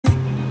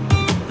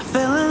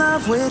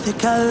love with your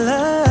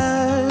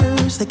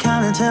colors. They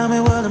kind of tell me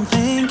what I'm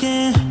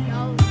thinking.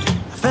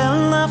 I fell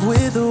in love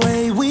with the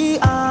way we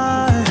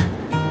are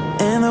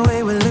and the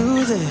way we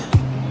lose it.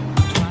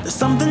 There's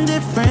something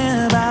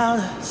different about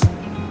us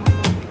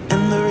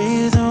and the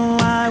reason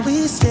why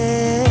we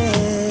stay.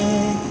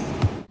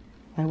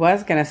 I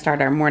was gonna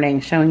start our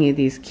morning showing you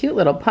these cute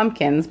little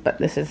pumpkins, but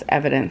this is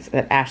evidence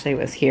that Ashley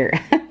was here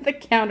at the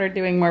counter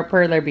doing more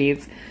perler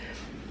beads.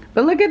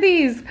 But look at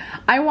these.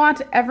 I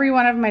want every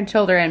one of my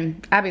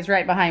children, Abby's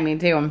right behind me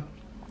too.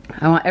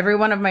 I want every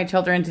one of my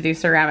children to do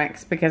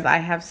ceramics because I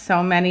have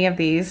so many of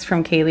these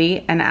from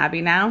Kaylee and Abby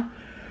now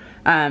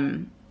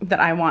that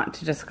I want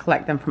to just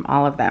collect them from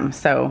all of them.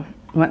 So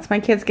once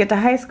my kids get to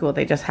high school,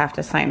 they just have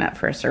to sign up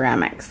for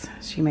ceramics.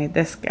 She made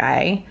this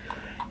guy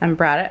and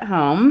brought it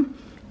home.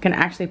 You can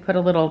actually put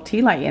a little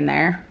tea light in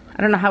there.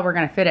 I don't know how we're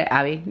gonna fit it,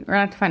 Abby. We're gonna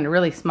have to find a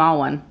really small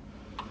one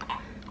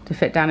to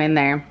fit down in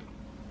there.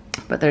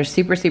 But they're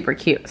super, super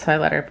cute. So I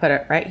let her put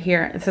it right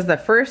here. This is the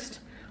first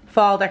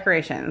fall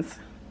decorations.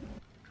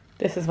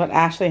 This is what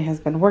Ashley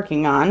has been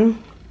working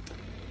on.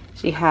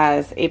 She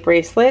has a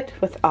bracelet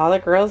with all the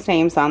girls'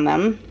 names on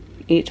them.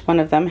 Each one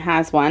of them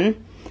has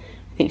one.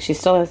 I think she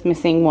still is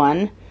missing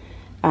one.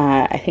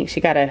 I think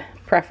she got a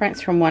preference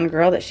from one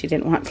girl that she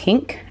didn't want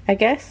pink, I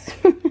guess.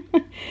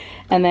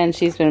 And then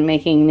she's been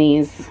making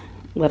these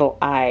little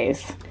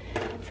eyes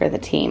for the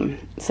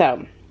team.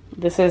 So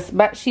this is,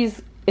 but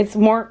it's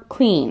more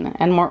clean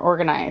and more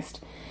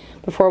organized.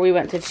 Before we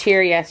went to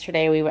cheer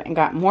yesterday, we went and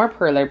got more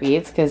perler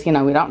beads because, you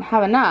know, we don't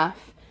have enough.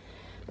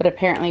 But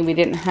apparently we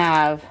didn't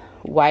have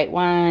white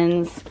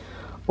ones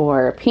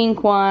or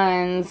pink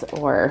ones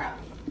or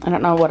I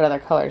don't know what other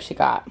colors she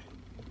got.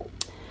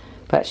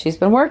 But she's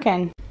been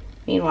working.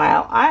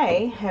 Meanwhile,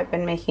 I have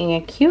been making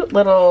a cute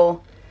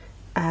little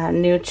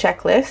new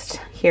checklist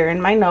here in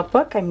my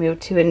notebook. I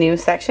moved to a new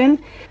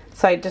section.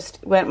 So I just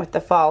went with the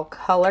fall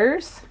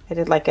colors. I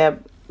did like a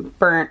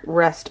burnt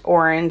rust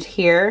orange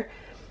here,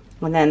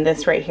 and then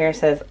this right here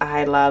says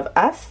I love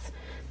us.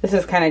 This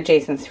is kind of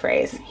Jason's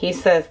phrase. He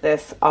says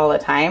this all the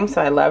time,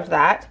 so I loved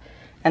that.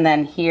 And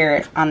then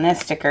here on this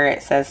sticker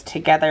it says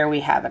together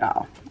we have it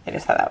all. I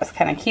just thought that was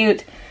kind of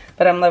cute,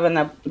 but I'm loving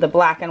the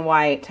black and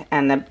white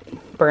and the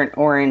burnt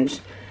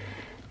orange,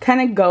 kind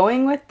of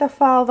going with the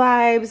fall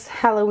vibes,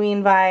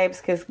 Halloween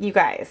vibes, because you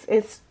guys,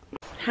 it's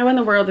how in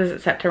the world is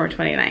it September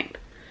 29th?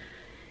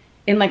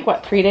 In like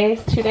what, 3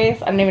 days, 2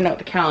 days? I don't even know what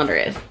the calendar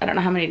is. I don't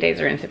know how many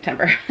days are in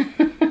September.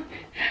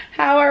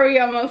 How are we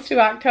almost to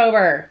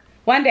October?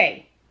 One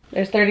day.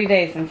 There's 30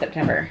 days in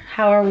September.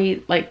 How are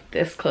we like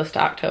this close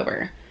to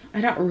October?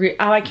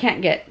 I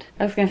can't get,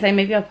 I was gonna say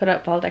maybe I'll put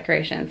up fall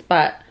decorations,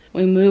 but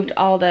we moved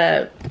all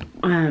the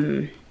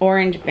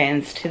orange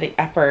bins to the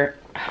upper,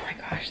 oh my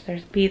gosh,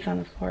 there's beads on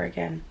the floor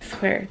again. I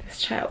swear,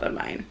 this child of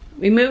mine.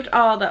 We moved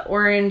all the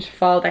orange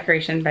fall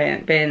decoration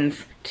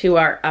bins to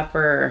our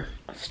upper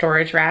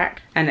storage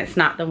rack, and it's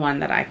not the one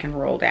that I can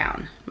roll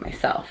down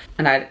myself.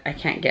 And I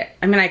can't get,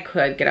 I mean, I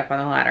could get up on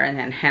the ladder and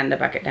then hand the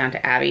bucket down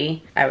to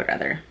Abby. I would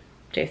rather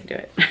Jason do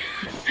it.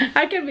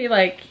 I could be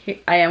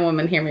like, I am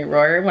woman, hear me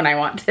roar when I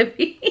want to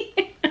be.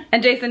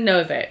 And Jason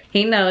knows it.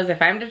 He knows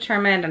if I'm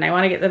determined and I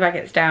want to get the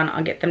buckets down,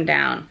 I'll get them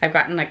down. I've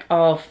gotten like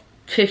all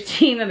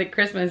 15 of the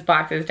Christmas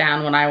boxes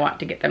down when I want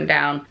to get them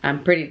down.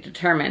 I'm pretty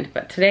determined,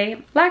 but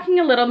today lacking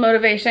a little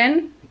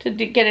motivation to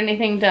get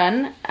anything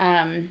done.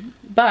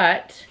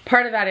 But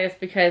part of that is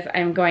because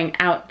I'm going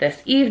out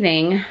this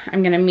evening.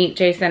 I'm gonna meet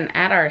Jason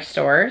at our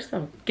store. So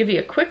I'll give you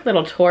a quick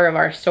little tour of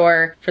our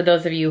store. For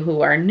those of you who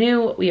are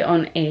new, we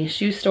own a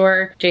shoe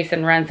store.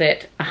 Jason runs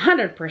it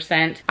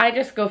 100%. I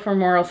just go for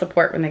moral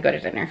support when they go to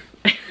dinner.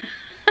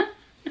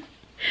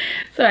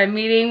 So I'm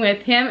meeting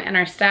with him and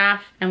our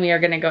staff, and we are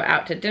gonna go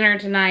out to dinner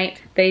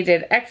tonight. They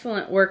did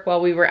excellent work while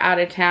we were out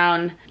of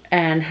town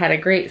and had a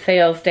great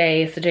sales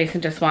day. So Jason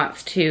just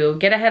wants to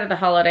get ahead of the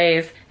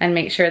holidays and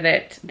make sure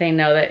that they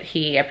know that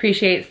he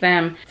appreciates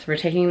them. So we're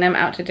taking them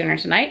out to dinner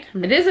tonight.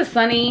 It is a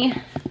sunny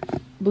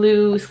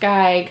blue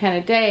sky kind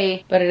of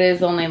day, but it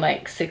is only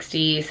like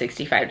 60,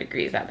 65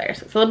 degrees out there.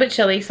 So it's a little bit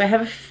chilly. So I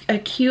have a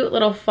cute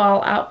little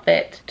fall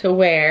outfit to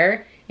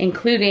wear,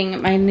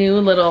 including my new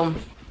little,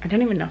 I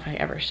don't even know if I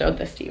ever showed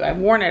this to you. I've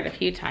worn it a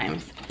few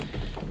times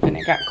when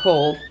it got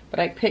cold, but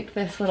I picked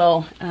this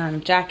little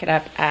jacket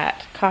up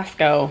at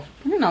Costco,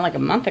 I don't know, like a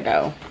month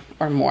ago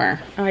or more.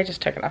 Oh, I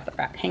just took it off the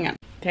rack. Hang on.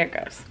 There it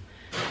goes.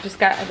 Just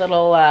got a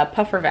little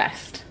puffer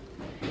vest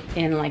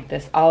in like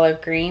this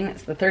olive green.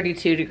 It's the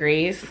 32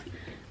 degrees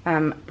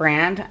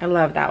brand. I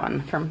love that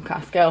one from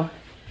Costco.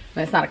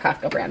 And it's not a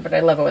Costco brand, but I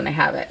love it when they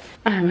have it.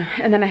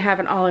 And then I have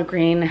an olive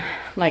green,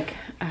 like,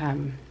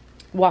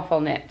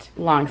 waffle knit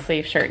long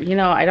sleeve shirt. You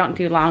know, I don't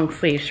do long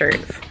sleeve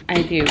shirts.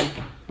 I do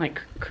like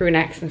crew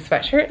necks and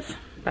sweatshirts,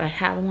 but I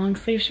have a long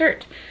sleeve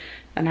shirt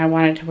and I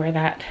wanted to wear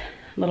that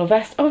little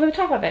vest over the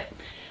top of it.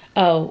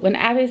 Oh, when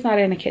Abby's not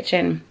in the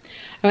kitchen,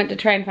 I went to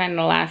try and find an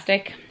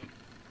elastic,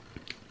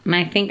 and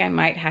I think I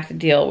might have to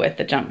deal with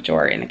the junk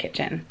drawer in the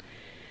kitchen.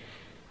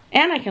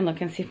 And I can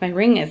look and see if my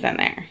ring is in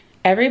there.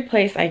 Every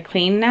place I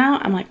clean now,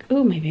 I'm like,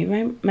 ooh, maybe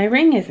my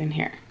ring is in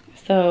here.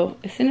 So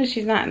as soon as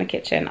she's not in the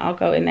kitchen, I'll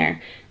go in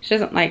there. She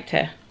doesn't like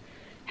to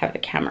have the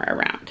camera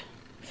around.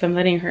 So I'm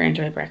letting her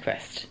enjoy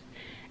breakfast.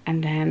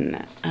 And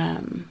then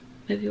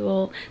maybe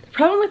we'll, the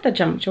problem with the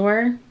junk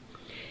drawer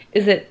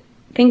is that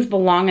things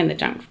belong in the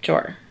junk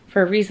drawer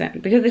for a reason,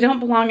 because they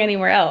don't belong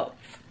anywhere else.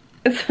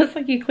 It's just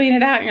like you clean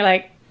it out and you're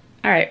like,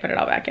 all right, put it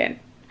all back in.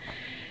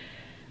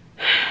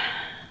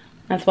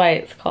 That's why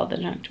it's called the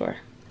junk drawer.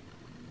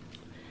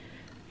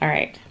 All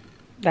right,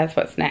 that's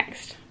what's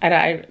next.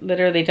 I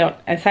literally don't,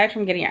 aside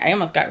from getting, I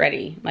almost got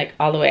ready, like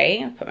all the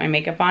way, put my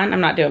makeup on.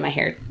 I'm not doing my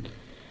hair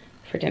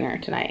for dinner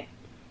tonight,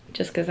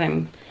 just because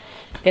I'm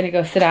gonna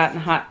go sit out in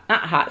the not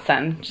hot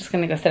sun, just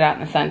gonna go sit out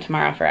in the sun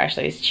tomorrow for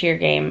Ashley's cheer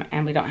game,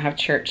 and we don't have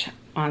church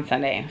on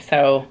Sunday,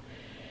 so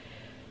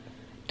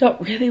don't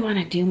really want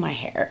to do my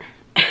hair.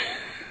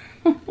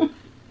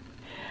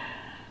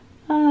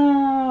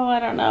 Oh, I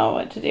don't know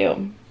what to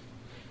do.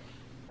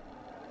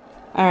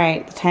 All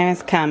right, the time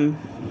has come.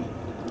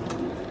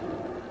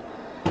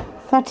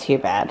 It's not too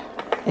bad.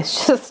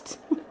 It's just,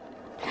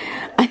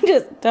 I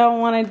just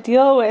don't want to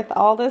deal with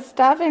all this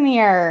stuff in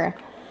here.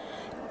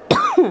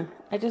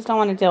 I just don't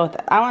want to deal with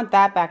it. I want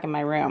that back in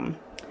my room.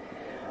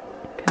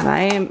 Because I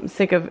am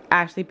sick of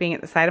Ashley being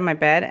at the side of my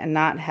bed and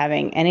not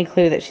having any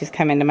clue that she's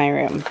come into my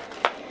room.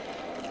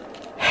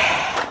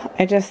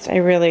 I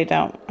really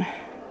don't.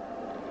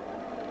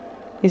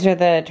 These are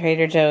the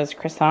Trader Joe's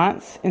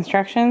croissants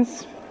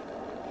instructions.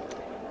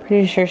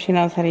 Pretty sure she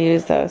knows how to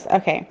use those.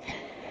 Okay.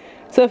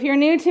 So if you're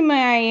new to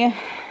my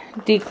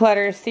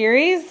declutter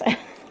series,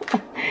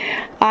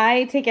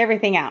 I take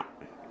everything out.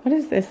 What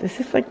is this? Is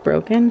this like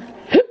broken?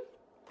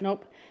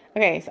 Nope.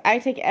 Okay, so I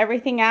take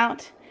everything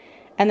out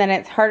and then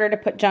it's harder to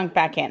put junk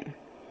back in.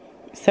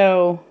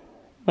 So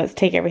let's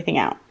take everything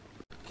out.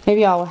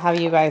 Maybe I'll have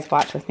you guys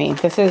watch with me.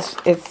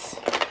 It's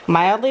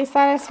mildly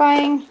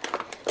satisfying,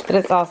 but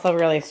it's also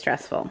really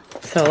stressful.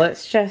 So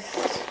let's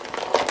just,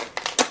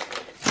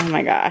 oh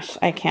my gosh,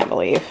 I can't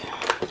believe.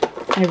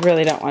 I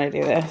really don't want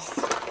to do this.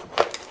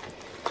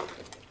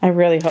 I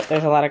really hope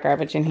there's a lot of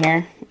garbage in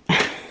here.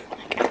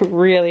 I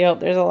really hope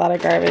there's a lot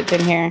of garbage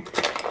in here.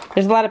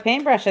 There's a lot of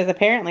paintbrushes,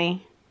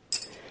 apparently.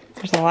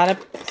 There's a lot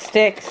of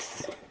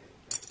sticks.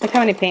 Look how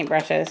many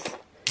paintbrushes.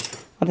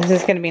 Well, this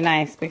is going to be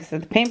nice, because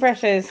if the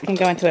paintbrushes can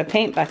go into a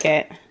paint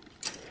bucket,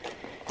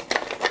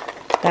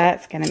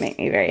 that's going to make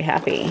me very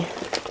happy.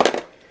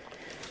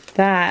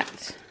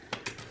 That,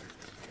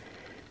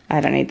 I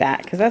don't need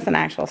that, because that's an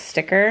actual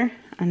sticker.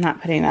 I'm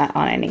not putting that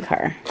on any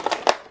car.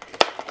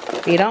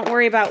 But you don't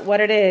worry about what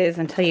it is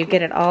until you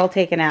get it all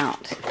taken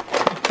out.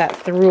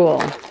 That's the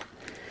rule.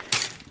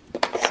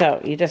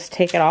 So you just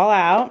take it all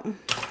out.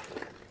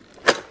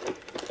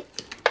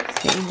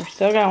 See, we're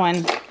still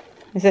going.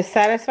 Is this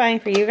satisfying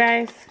for you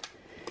guys?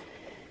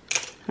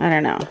 I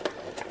don't know.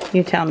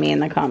 You tell me in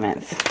the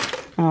comments.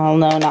 I'll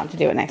know not to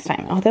do it next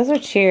time. Oh, those are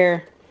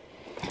cheer.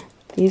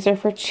 These are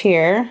for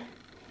cheer.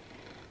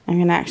 I'm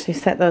gonna actually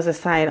set those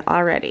aside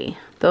already.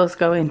 Those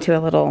go into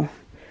a little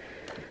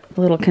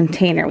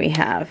container we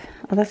have.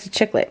 Oh, that's a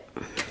chiclet.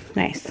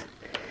 Nice.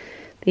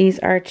 These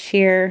are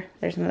cheer.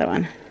 There's another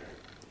one.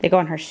 They go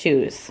on her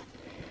shoes.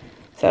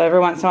 So every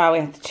once in a while we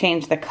have to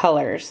change the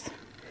colors.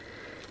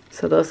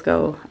 So those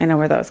go, I know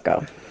where those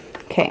go.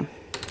 Okay.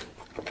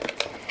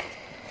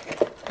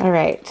 All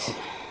right.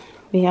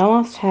 We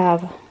almost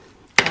have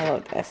all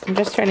of this. I'm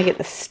just trying to get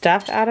the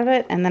stuff out of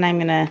it, and then I'm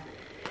gonna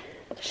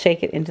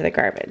shake it into the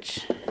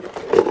garbage.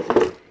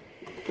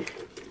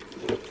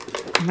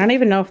 I don't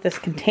even know if this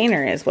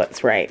container is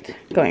what's right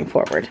going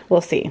forward. We'll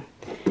see.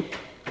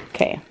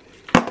 Okay.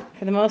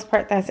 For the most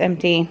part, that's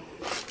empty.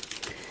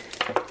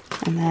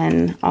 And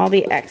then all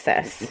the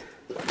excess.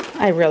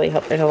 I really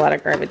hope there's a lot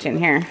of garbage in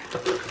here.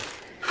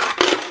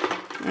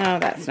 Oh,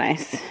 that's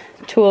nice.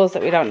 Tools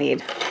that we don't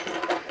need.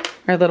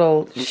 Our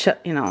little,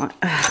 you know,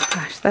 oh,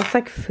 gosh, that's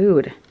like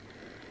food.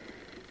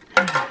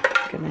 Oh,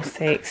 goodness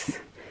sakes.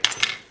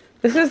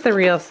 This is the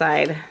real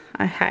side.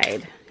 I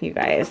hide, you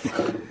guys.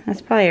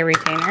 That's probably a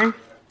retainer.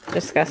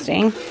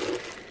 Disgusting.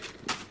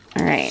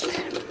 All right.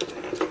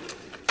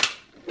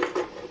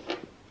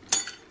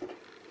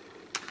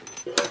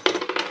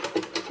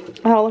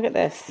 Oh, look at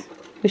this.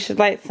 We should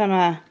light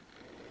some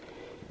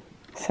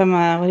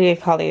what do you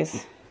call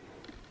these?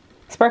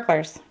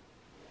 Sparklers.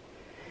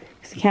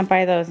 Because you can't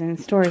buy those in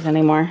stores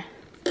anymore.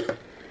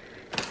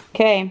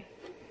 Okay.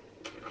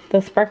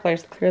 Those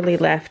sparklers clearly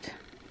left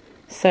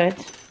soot.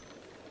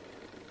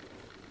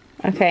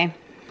 Okay.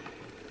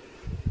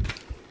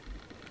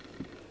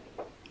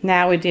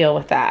 Now we deal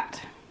with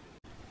that.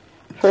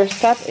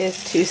 First up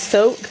is to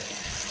soak.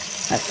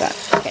 That's that.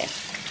 Okay.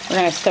 We're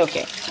going to soak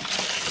it.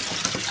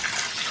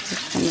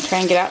 I'm going to try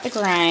and get out the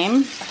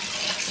grime.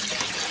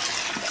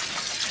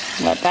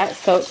 Let that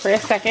soak for a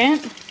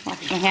second.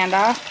 Wash my hand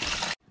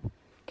off.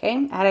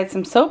 Okay, added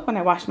some soap when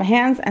I washed my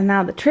hands, and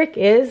now the trick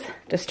is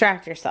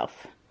distract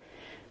yourself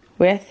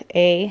with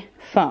a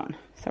phone.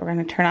 So we're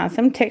going to turn on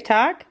some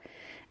TikTok,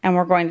 and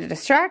we're going to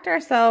distract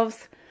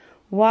ourselves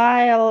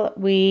while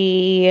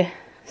we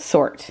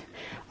sort.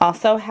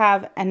 Also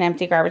have an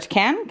empty garbage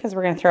can, because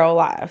we're going to throw a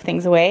lot of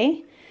things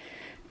away.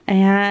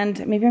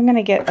 And maybe I'm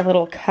gonna get a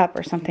little cup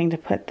or something to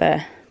put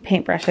the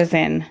paintbrushes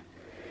in.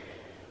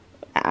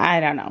 I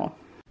don't know.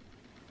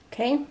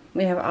 Okay,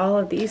 we have all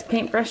of these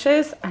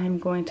paintbrushes. I'm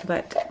going to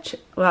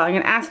I'm gonna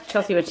ask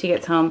Chelsea when she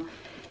gets home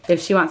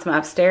if she wants them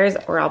upstairs,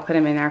 or I'll put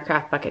them in our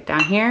craft bucket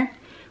down here.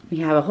 We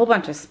have a whole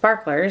bunch of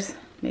sparklers.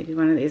 Maybe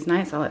one of these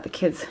nights I'll let the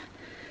kids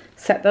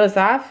set those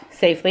off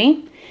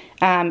safely.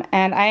 And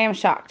I am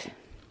shocked.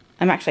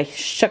 I'm actually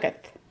shooketh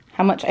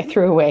how much I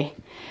threw away.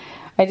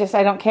 I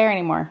don't care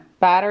anymore.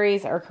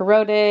 Batteries are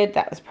corroded.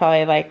 That was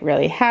probably like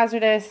really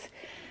hazardous.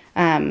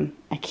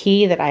 A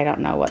key that I don't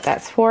know what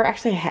that's for.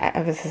 Actually, I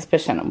have a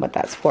suspicion of what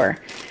that's for.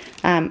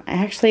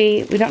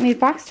 We don't need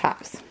box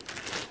tops.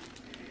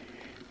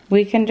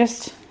 We can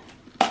just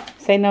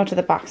say no to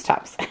the box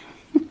tops.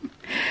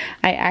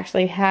 I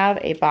actually have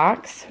a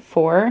box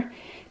for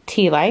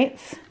tea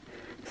lights.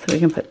 So we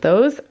can put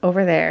those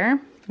over there.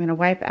 I'm gonna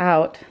wipe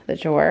out the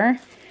drawer.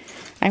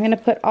 I'm gonna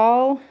put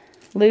all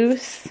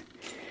loose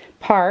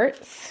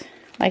parts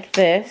like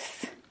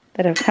this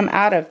that have come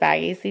out of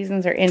baggies. These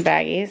ones are in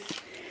baggies.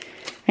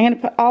 I'm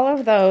gonna put all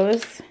of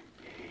those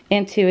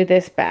into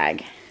this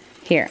bag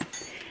here.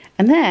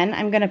 And then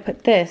I'm gonna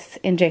put this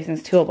in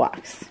Jason's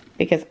toolbox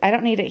because I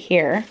don't need it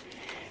here.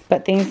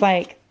 But things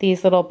like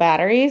these little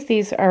batteries,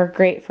 these are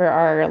great for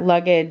our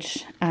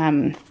luggage,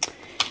 what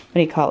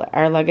do you call it?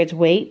 Our luggage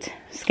weight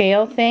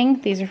scale thing.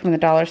 These are from the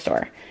dollar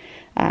store.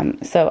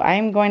 So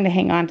I'm going to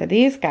hang on to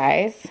these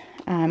guys,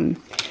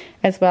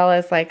 as well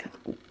as like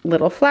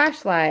little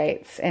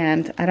flashlights,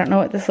 and I don't know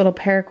what this little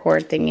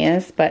paracord thing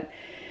is, but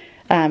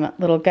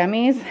little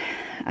gummies.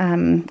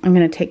 I'm going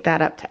to take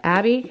that up to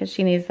Abby because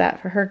she needs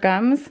that for her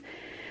gums.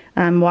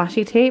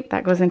 Washi tape,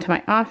 that goes into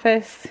my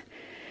office.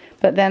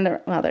 But then,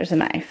 there's a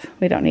knife.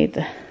 We don't need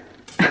the,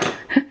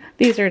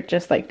 these are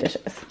just like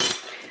dishes.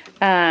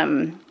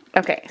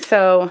 Okay,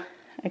 so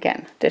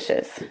again,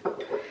 dishes.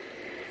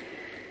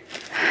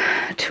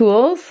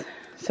 Tools.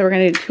 So we're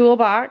gonna do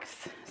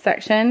toolbox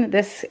section.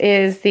 This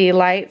is the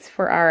lights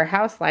for our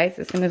house lights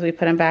as soon as we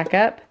put them back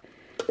up.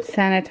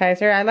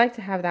 Sanitizer. I like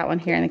to have that one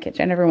here in the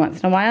kitchen every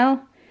once in a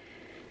while.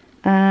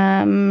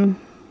 I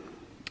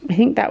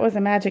think that was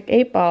a magic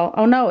 8-ball.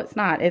 Oh no, it's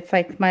not. It's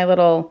like my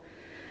little,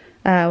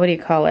 what do you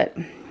call it?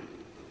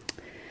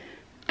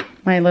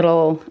 I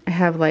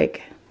have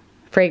like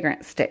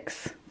fragrance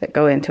sticks that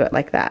go into it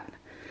like that.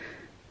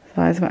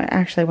 So I was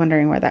actually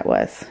wondering where that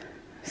was.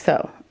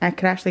 So I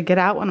could actually get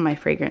out one of my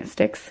fragrance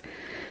sticks,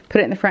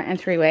 put it in the front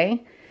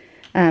entryway.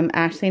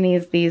 Ashley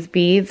needs these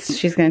beads.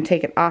 She's going to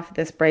take it off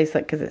this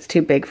bracelet because it's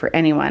too big for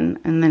anyone.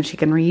 And then she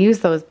can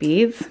reuse those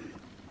beads.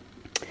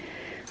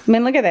 I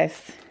mean, look at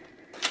this.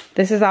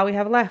 This is all we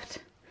have left.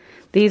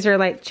 These are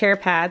like chair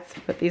pads.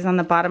 Put these on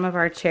the bottom of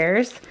our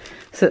chairs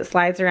so it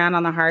slides around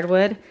on the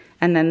hardwood.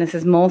 And then this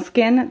is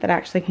moleskin that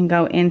actually can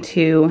go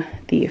into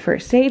the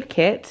first aid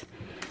kit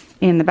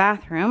in the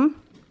bathroom.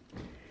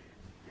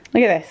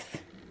 Look at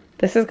this.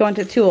 This is going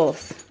to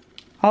tools.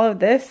 All of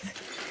this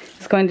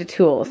is going to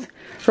tools.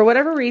 For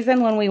whatever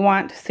reason, when we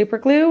want super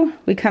glue,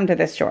 we come to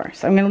this drawer.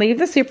 So I'm going to leave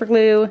the super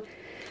glue.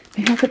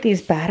 Maybe I'll put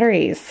these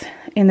batteries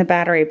in the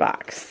battery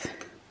box.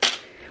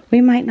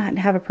 We might not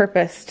have a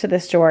purpose to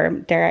this drawer,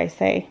 dare I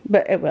say,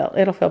 but it will.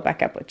 It'll fill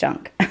back up with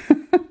junk.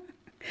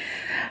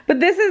 But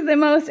this is the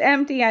most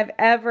empty I've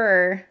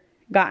ever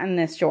gotten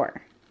this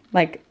drawer.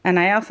 Like, and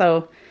I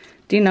also,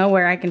 do you know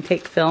where I can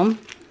take film?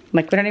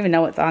 Like, we don't even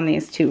know what's on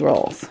these 2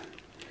 rolls.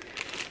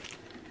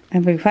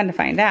 It'd be fun to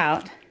find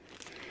out.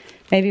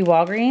 Maybe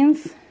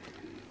Walgreens?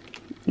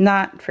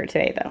 Not for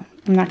today, though.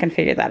 I'm not going to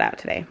figure that out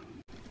today.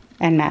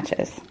 And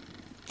matches.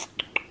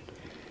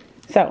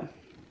 So,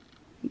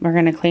 we're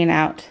going to clean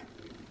out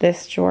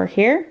this drawer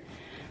here.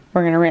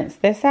 We're going to rinse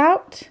this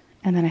out.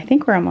 And then I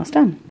think we're almost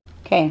done.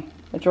 Okay,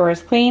 the drawer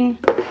is clean.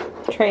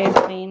 The tray is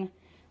clean.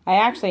 I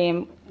actually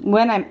am,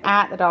 when I'm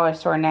at the dollar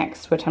store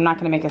next, which I'm not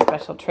going to make a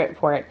special trip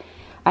for it,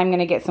 I'm going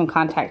to get some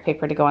contact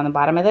paper to go on the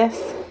bottom of this.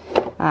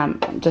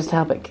 Just to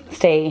help it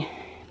stay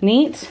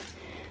neat.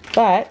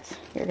 But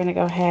we're going to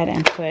go ahead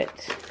and put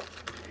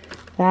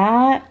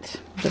that.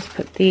 Just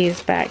put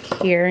these back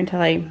here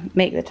until I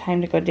make the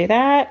time to go do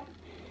that.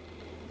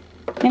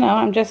 You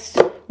know,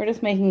 we're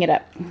just making it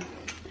up.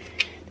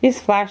 These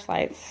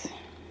flashlights,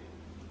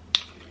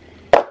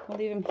 I'll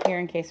leave them here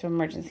in case of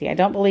emergency. I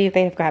don't believe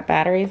they've got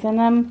batteries in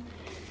them.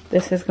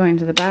 This is going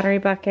to the battery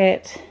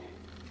bucket.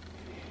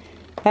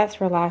 That's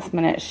for last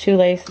minute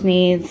shoelace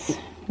needs.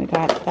 We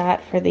got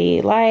that for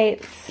the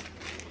lights.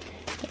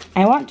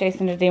 I want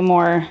Jason to do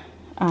more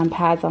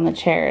pads on the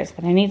chairs,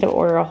 but I need to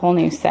order a whole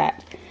new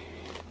set.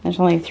 There's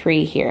only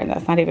 3 here, and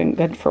that's not even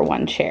good for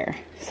 1 chair.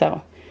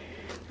 So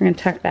we're going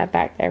to tuck that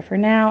back there for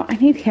now. I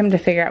need him to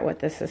figure out what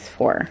this is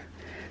for.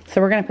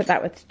 So we're going to put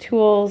that with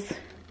tools.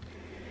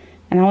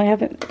 And all I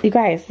have, you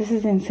guys, this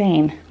is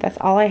insane. That's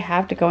all I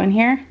have to go in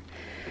here.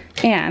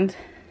 And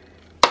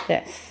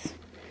this.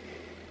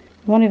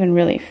 It won't even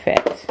really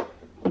fit.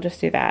 We'll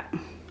just do that.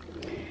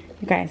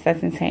 You guys,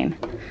 that's insane.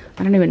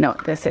 I don't even know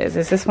what this is.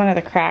 Is this one of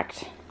the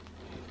cracked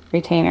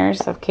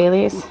retainers of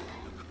Kaylee's?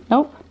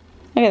 Nope.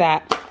 Look at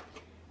that.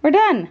 We're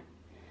done.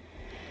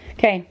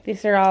 Okay,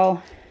 these are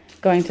all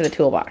going to the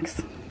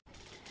toolbox.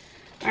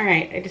 All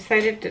right, I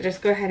decided to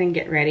just go ahead and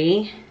get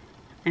ready.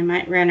 I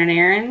might run an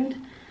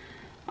errand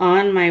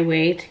on my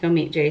way to go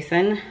meet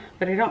Jason,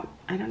 but I don't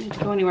need to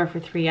go anywhere for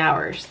 3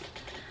 hours.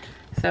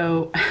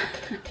 So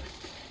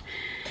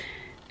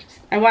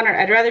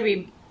I'd rather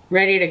be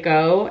ready to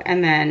go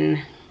and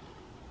then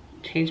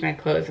change my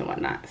clothes and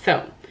whatnot. So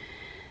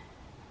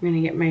I'm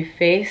gonna get my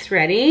face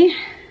ready,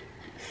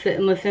 sit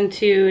and listen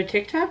to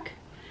TikTok,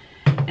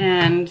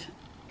 and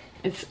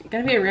it's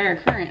gonna be a rare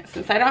occurrence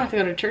since I don't have to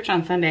go to church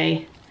on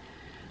Sunday.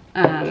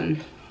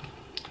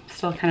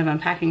 Still kind of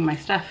unpacking my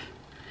stuff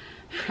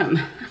from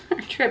our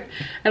trip.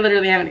 I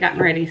literally haven't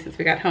gotten ready since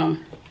we got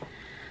home.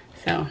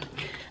 So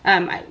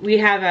we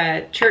have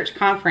a church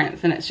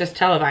conference and it's just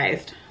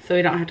televised, so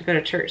we don't have to go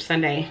to church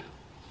Sunday.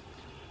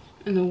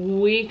 And the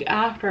week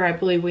after, I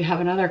believe we have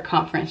another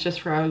conference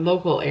just for our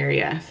local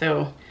area.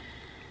 So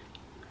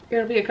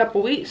it'll be a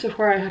couple weeks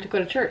before I have to go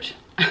to church.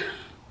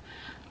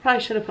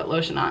 Probably should have put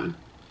lotion on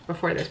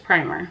before this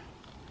primer.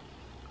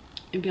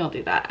 Maybe I'll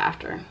do that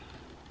after.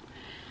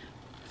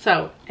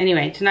 So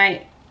anyway,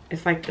 tonight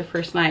is like the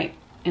first night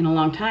in a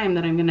long time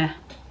that I'm gonna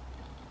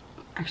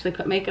actually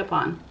put makeup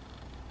on.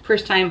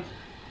 Last time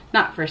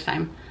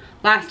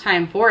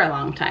for a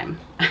long time.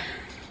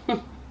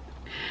 Then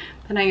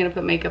I'm gonna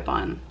put makeup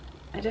on.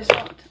 I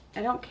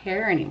don't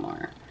care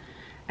anymore.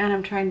 And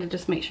I'm trying to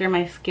just make sure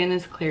my skin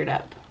is cleared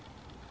up.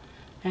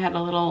 I had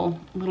a little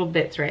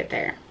bits right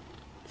there.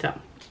 So,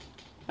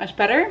 much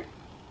better.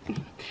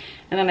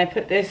 And then I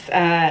put this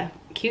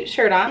cute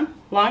shirt on,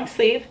 long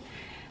sleeve.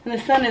 And the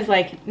sun is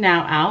like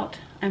now out.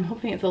 I'm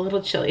hoping it's a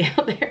little chilly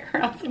out there or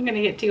else I'm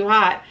gonna get too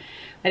hot.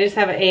 I just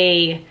have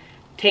a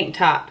tank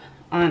top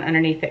on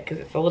underneath it because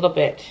it's a little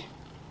bit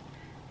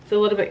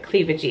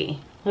cleavagey,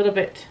 a little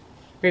bit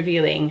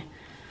revealing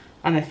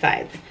on the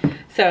sides.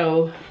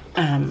 So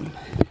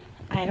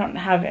I don't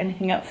have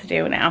anything else to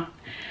do now.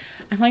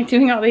 I'm like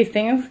doing all these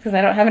things because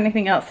I don't have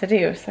anything else to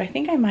do. So I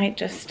think I might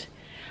just,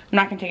 I'm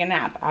not gonna take a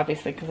nap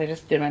obviously because I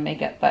just did my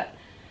makeup, but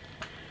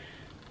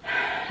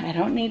I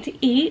don't need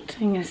to eat.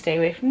 I'm gonna stay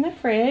away from the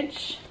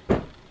fridge.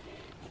 So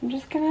I'm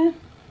just gonna,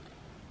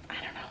 I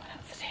don't know what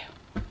else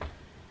to do.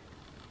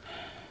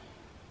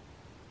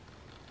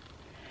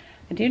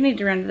 I do need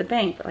to run to the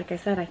bank, but like I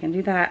said, I can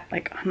do that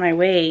like on my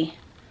way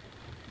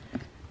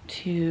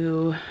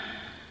to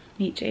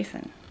meet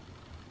Jason,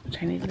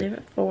 which I need to leave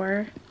at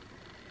 4,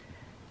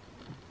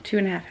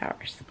 2.5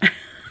 hours.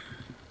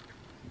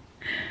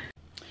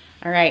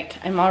 All right,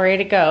 I'm all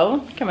ready to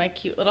go. Look at my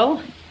cute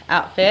little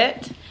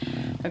outfit.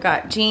 I've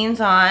got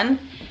jeans on,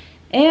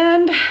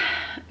 and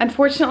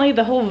unfortunately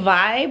the whole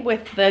vibe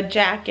with the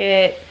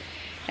jacket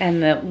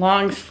and the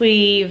long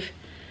sleeve,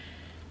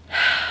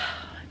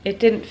 it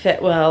didn't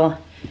fit well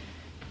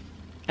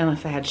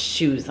unless I had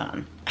shoes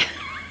on.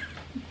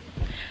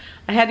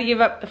 I had to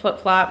give up the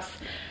flip-flops.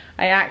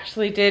 I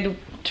actually did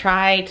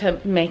try to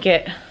make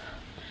it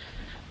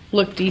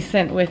look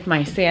decent with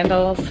my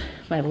sandals,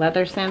 my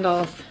leather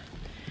sandals.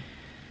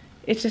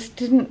 It just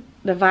didn't,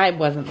 the vibe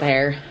wasn't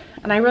there.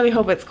 And I really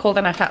hope it's cold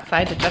enough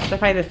outside to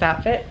justify this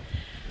outfit.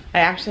 I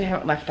actually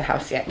haven't left the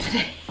house yet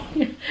today.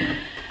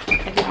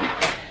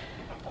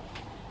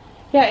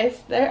 Yeah, it's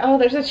there. Oh,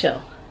 there's a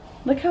chill.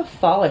 Look how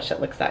fallish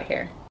it looks out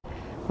here.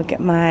 Look at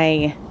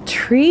my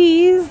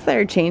trees.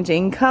 They're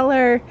changing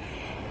color.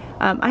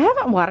 I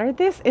haven't watered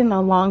this in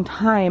a long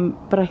time,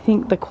 but I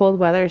think the cold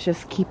weather is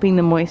just keeping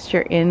the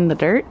moisture in the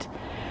dirt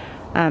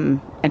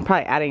and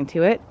probably adding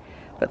to it.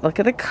 But look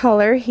at the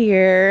color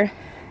here.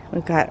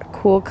 We've got a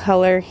cool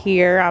color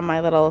here on my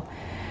little,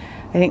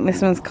 I think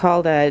this one's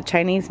called a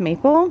Chinese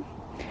maple.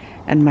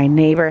 And my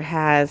neighbor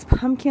has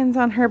pumpkins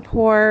on her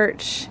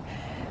porch.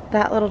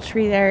 That little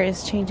tree there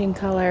is changing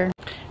color.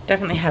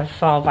 Definitely have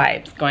fall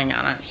vibes going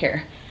on out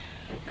here.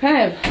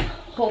 Kind of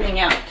holding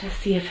out to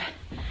see if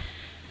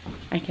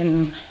I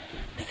can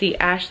see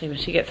Ashley when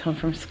she gets home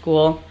from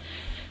school.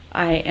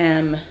 I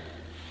am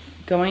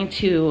going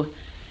to,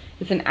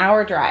 it's an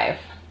hour drive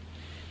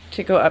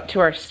to go up to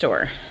our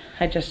store.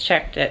 I just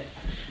checked it,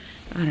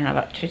 I don't know,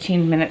 about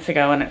 15 minutes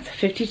ago, and it's a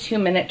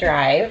 52-minute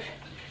drive.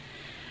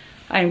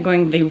 I'm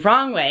going the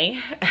wrong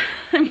way.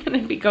 I'm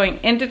gonna be going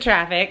into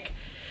traffic,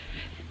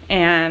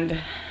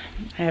 and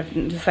I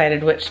haven't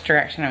decided which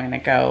direction I'm gonna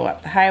go,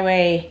 up the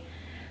highway.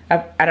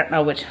 I don't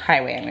know which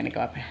highway I'm gonna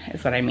go up,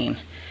 is what I mean.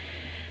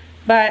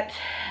 But,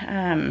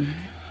 and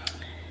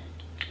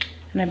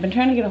I've been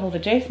trying to get a hold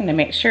of Jason to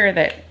make sure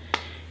that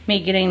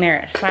me getting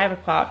there at 5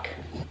 o'clock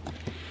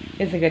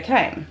is a good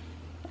time.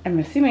 I'm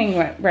assuming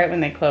right when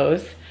they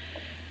close,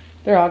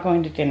 they're all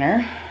going to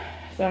dinner.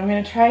 So I'm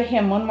gonna try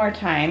him one more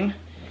time.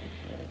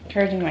 I'm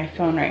charging my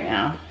phone right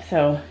now.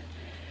 So,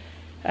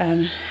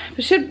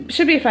 it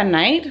should be a fun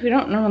night. We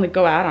don't normally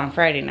go out on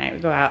Friday night. We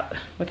go out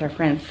with our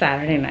friends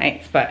Saturday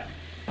nights, but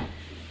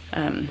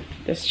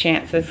this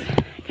chance is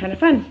kind of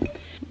fun.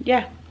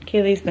 Yeah,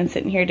 Kaylee's been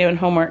sitting here doing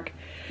homework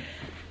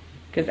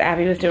because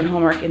Abby was doing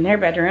homework in their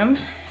bedroom.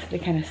 So they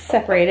kind of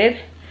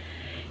separated.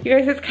 You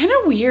guys, it's kind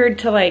of weird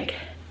to like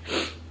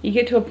you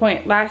get to a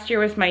point, last year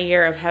was my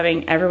year of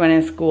having everyone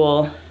in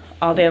school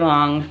all day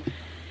long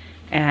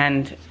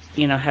and,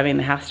 you know, having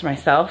the house to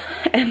myself.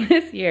 And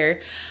this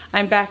year,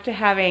 I'm back to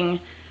having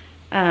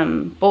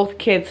both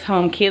kids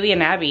home, Kaylee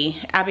and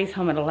Abby. Abby's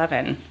home at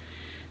 11,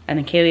 and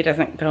then Kaylee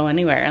doesn't go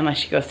anywhere unless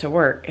she goes to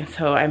work. And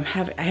so I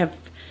have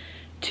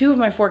 2 of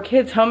my 4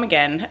 kids home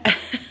again,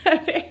 a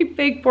very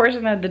big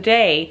portion of the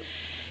day.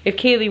 If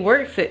Kaylee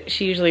works,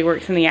 she usually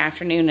works in the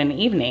afternoon and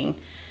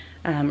evening.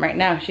 Right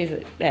now she's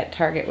at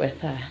Target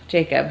with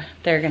Jacob.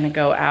 They're gonna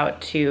go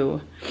out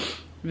to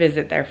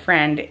visit their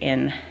friend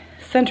in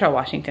Central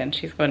Washington.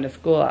 She's going to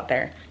school out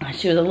there.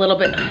 She was a little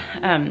bit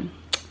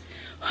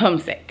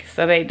homesick,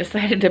 so they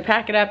decided to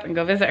pack it up and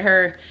go visit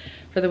her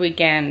for the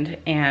weekend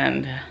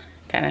and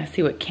kind of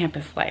see what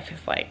campus life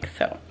is like.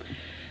 So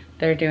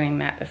they're doing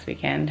that this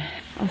weekend.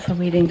 Also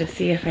waiting to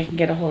see if I can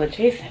get a hold of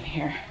Jason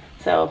here.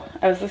 So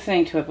I was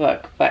listening to a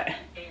book, but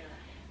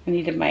I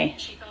needed my,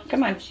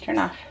 come on, turn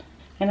off.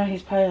 I know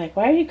he's probably like,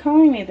 why are you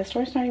calling me? The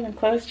store's not even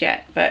closed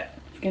yet, but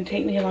it's gonna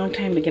take me a long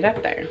time to get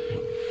up there.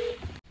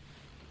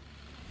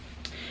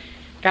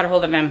 Got a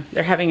hold of him.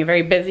 They're having a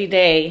very busy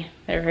day.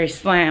 They're very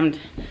slammed.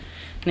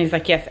 And he's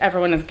like, yes,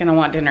 everyone is gonna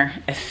want dinner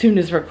as soon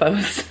as we're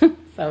closed.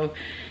 So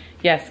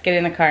yes, get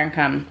in the car and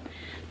come.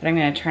 But I'm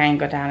gonna try and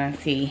go down and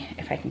see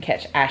if I can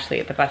catch Ashley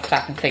at the bus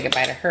stop and say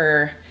goodbye to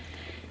her.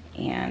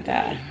 And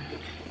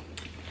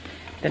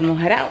then we'll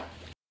head out.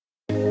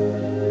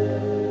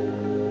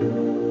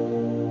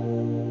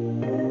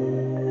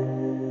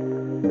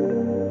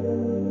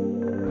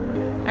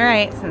 All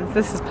right, since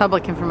this is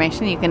public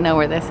information, you can know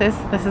where this is.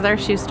 This is our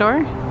shoe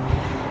store.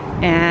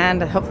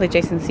 And hopefully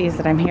Jason sees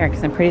that I'm here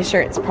because I'm pretty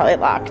sure it's probably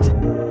locked.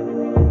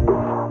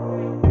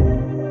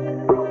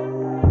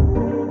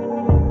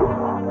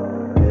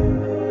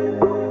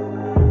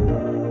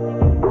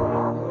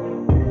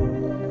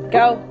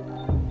 Go.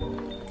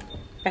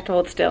 Have to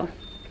hold still.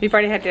 We've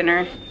already had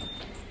dinner.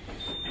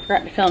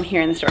 Forgot to film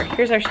here in the store.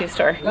 Here's our shoe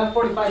store. About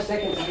 45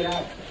 seconds to get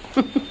out.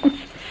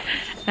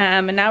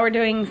 And now we're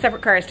doing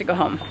separate cars to go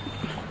home.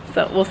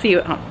 So we'll see you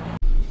at home.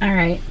 All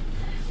right.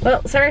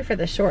 Well, sorry for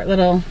the short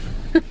little,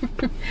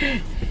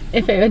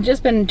 if it had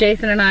just been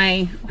Jason and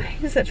I, why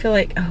does it feel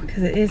like, oh,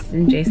 because it is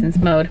in Jason's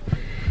mode.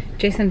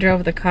 Jason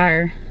drove the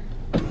car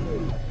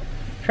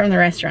from the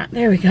restaurant.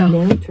 There we go.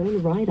 Now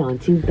turn right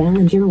onto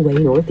Ballinger Way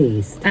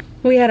Northeast.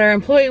 We had our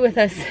employee with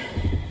us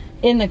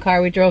in the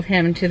car. We drove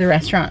him to the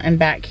restaurant and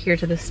back here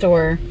to the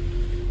store.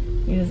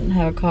 He doesn't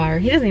have a car.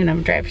 He doesn't even have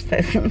a driver's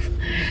license.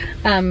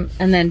 And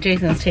then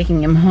Jason's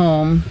taking him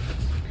home.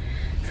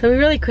 So we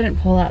really couldn't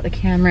pull out the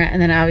camera.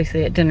 And then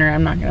obviously at dinner,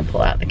 I'm not gonna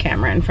pull out the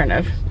camera in front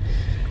of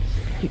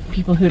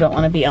people who don't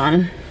wanna be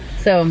on.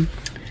 So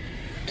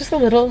just a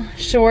little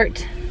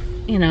short,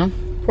 you know,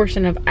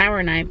 portion of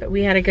our night, but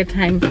we had a good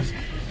time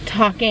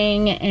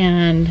talking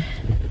and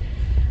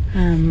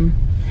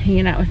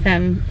hanging out with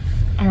them.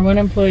 Our one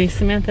employee,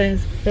 Samantha,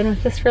 has been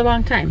with us for a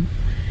long time.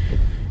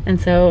 And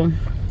so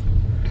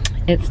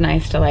it's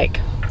nice to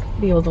like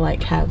be able to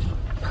like have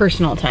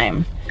personal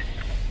time,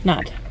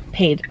 not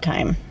paid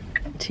time,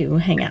 to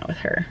hang out with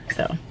her.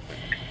 So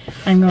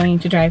I'm going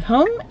to drive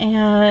home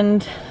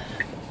and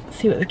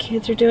see what the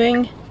kids are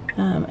doing.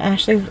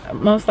 Ashley's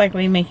most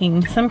likely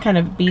making some kind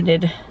of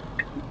beaded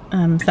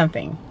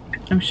something.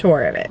 I'm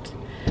sure of it.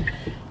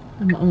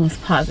 I'm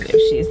almost positive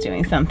she's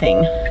doing something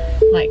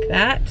like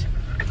that.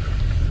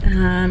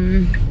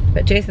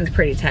 But Jason's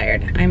pretty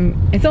tired.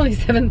 It's only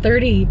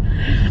 7:30.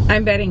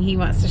 I'm betting he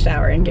wants to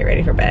shower and get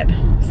ready for bed.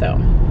 So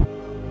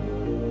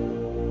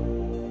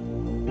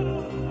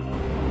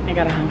I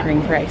got a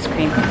hankering for ice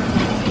cream.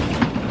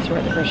 So we're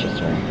at the grocery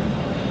store.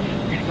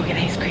 We're gonna go get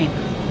ice cream.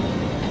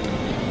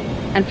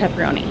 And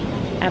pepperoni.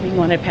 Abby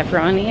wanted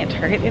pepperoni at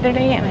Target the other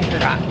day and I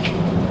forgot.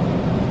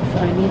 So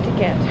I need to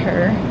get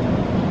her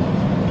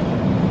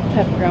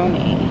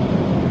pepperoni.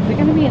 Is it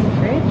gonna be in the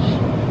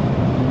fridge?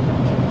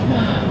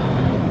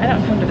 I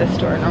don't come to this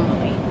store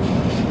normally.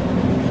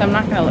 So I'm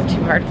not gonna look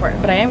too hard for it,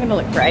 but I am gonna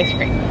look for ice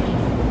cream.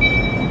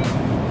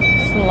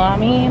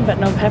 Salami, but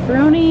no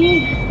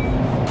pepperoni.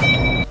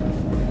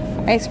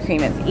 Ice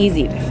cream is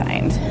easy to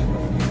find.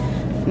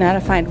 Now to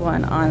find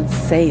one on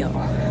sale.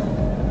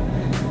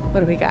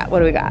 What do we got? What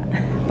do we got?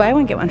 Buy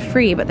one, get one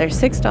free, but they're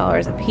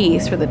 $6 a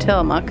piece for the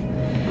Tillamook.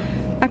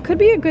 That could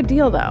be a good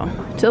deal though.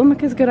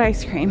 Tillamook is good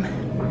ice cream.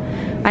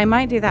 I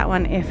might do that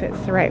one if it's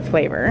the right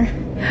flavor.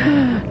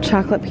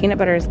 Chocolate peanut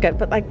butter is good,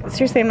 but like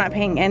seriously, I'm not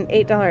paying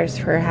 $8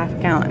 for a half a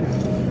gallon.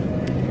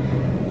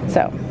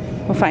 So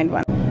we'll find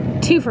one.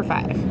 2 for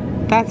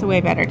 $5. That's a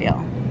way better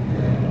deal.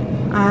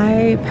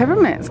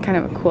 Peppermint is kind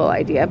of a cool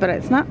idea, but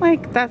it's not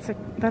like that's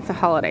a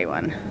holiday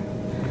one.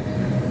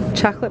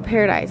 Chocolate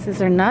paradise. Is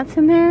there nuts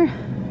in there?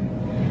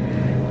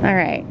 All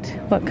right,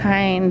 what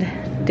kind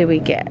do we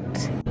get?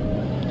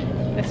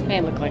 This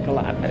may look like a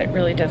lot, but it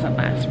really doesn't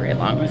last very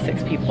long with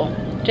 6 people.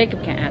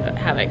 Jacob can't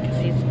have it because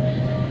he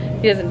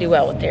doesn't do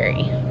well with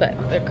dairy. But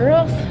the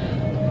girls,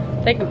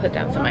 they can put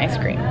down some ice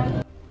cream.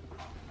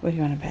 What do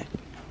you want to bet?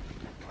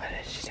 What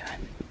is she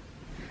doing?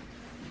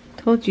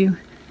 Told you.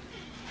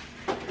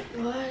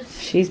 What?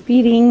 She's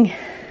beating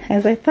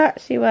as I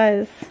thought she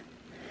was.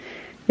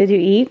 Did you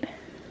eat?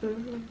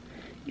 Mm-hmm.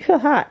 You feel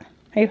hot.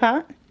 Are you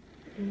hot?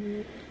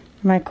 Mm-hmm.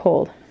 Am I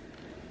cold?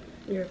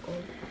 You're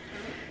cold.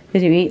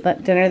 Did you eat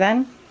dinner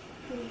then?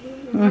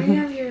 Mm-hmm. Why do you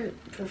have your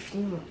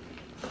perfume on?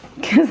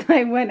 Because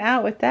I went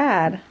out with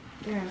Dad.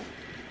 Yeah.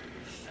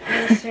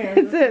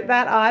 Is it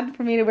that odd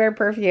for me to wear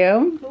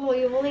perfume? Well,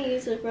 you only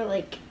use it for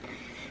like...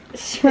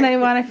 When I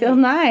want to feel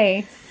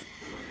nice.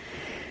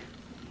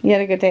 You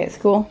had a good day at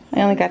school?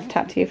 I only got to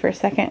talk to you for a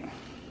second.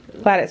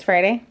 Glad it's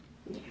Friday.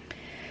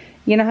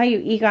 You know how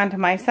you eke onto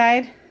my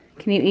side?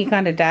 Can you eke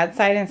onto Dad's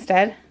side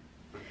instead?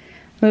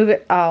 Move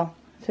it all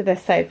to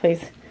this side,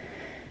 please.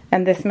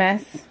 And this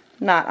mess,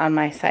 not on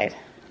my side.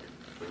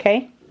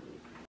 Okay?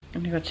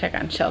 I'm gonna go check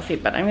on Chelsea,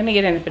 but I'm gonna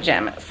get into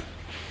pajamas.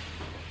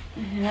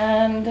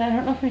 And I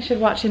don't know if I should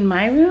watch in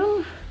my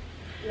room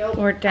Nope.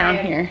 or down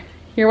here.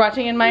 You're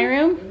watching in my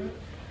room?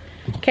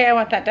 Mm-hmm. Okay, I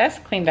want that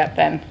desk cleaned up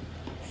then.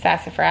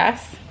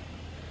 Sassafras.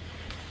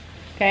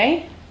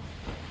 Okay?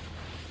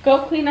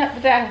 Go clean up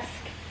the desk.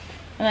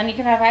 And then you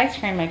can have ice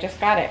cream. I just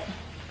got it.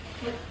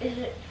 What is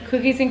it?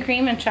 Cookies and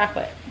cream and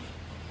chocolate.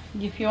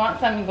 If you want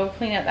some, go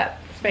clean up that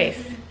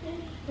space.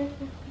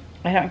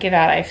 I don't give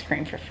out ice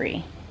cream for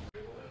free.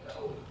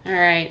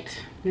 Alright,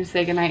 I'm gonna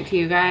say goodnight to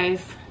you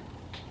guys.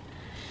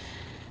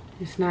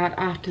 It's not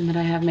often that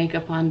I have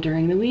makeup on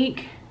during the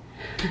week.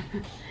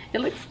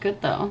 It looks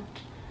good though.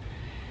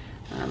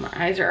 My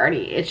eyes are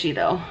already itchy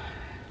though.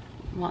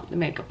 I want the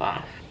makeup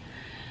off.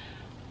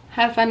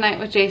 Had a fun night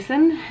with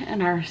Jason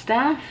and our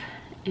staff,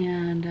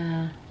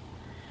 and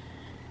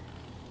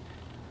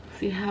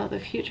see how the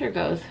future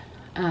goes.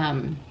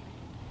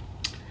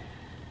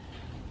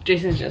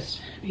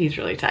 Jason's he's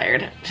really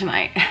tired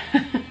tonight.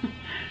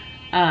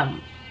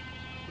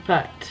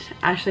 But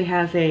Ashley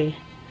has an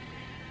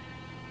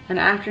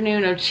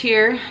afternoon of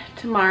cheer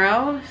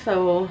tomorrow,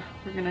 so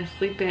we're gonna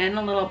sleep in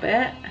a little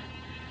bit,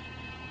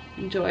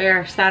 enjoy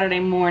our Saturday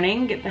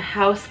morning, get the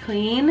house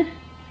clean,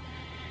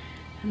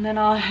 and then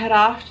I'll head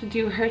off to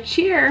do her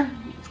cheer.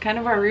 It's kind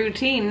of our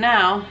routine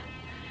now.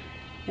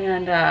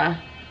 And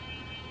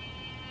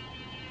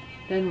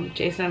then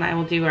Jason and I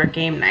will do our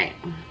game night.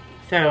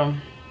 So,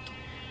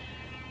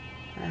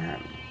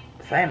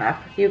 sign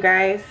off with you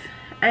guys.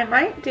 I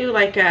might do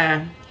like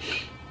a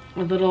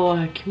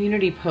little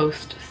community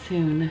post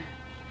soon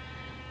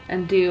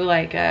and do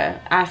like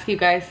ask you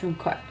guys some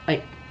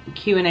like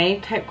Q&A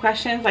type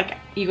questions. Like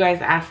you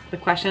guys ask the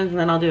questions and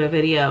then I'll do a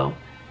video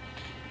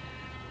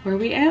where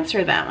we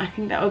answer them. I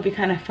think that would be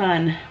kind of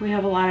fun. We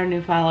have a lot of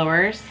new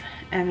followers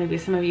and maybe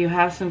some of you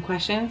have some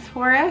questions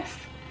for us.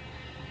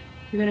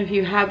 Even if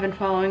you have been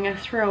following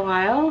us for a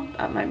while,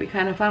 that might be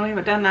kind of fun. We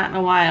haven't done that in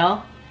a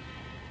while.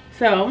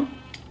 So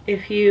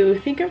if you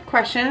think of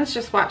questions,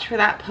 just watch for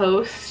that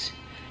post.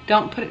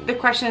 Don't put the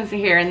questions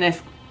here in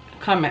this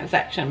comment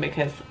section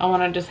because I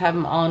want to just have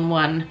them all in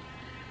one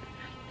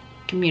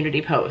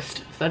community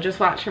post. So just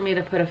watch for me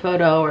to put a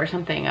photo or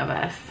something of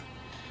us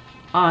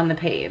on the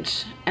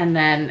page,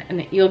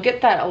 and you'll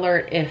get that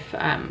alert if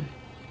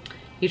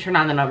you turn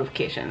on the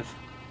notifications.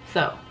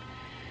 So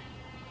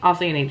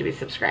also you need to be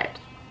subscribed.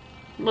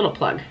 Little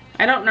plug.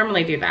 I don't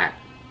normally do that.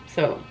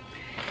 So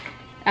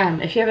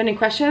if you have any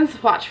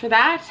questions, watch for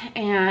that,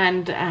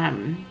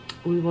 and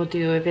we will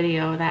do a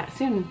video of that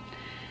soon,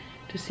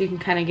 just so you can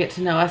kind of get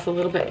to know us a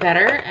little bit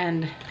better.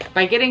 And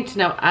by getting to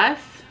know us,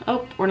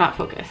 oh, we're not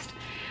focused.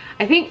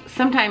 I think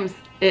sometimes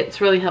it's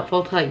really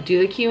helpful to like do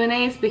the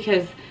Q&As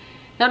because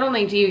not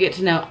only do you get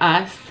to know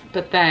us,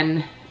 but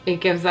then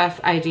it gives us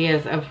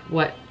ideas of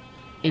what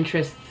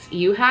interests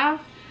you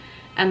have,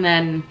 and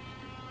then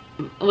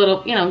a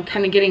little, you know,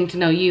 kind of getting to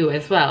know you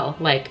as well.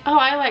 Like, oh,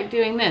 I like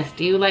doing this.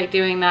 Do you like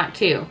doing that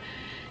too?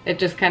 It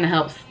just kind of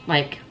helps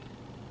like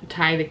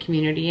tie the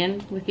community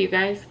in with you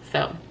guys.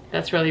 So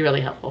that's really,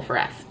 really helpful for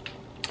us.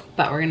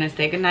 But we're gonna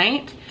say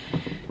goodnight.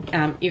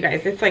 You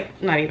guys, it's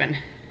like not even,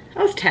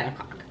 oh, it's 10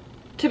 o'clock,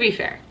 to be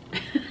fair.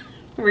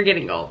 We're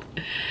getting old.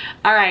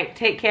 All right,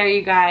 take care,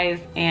 you guys,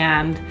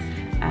 and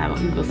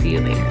we'll see you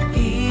later.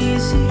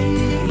 Easy.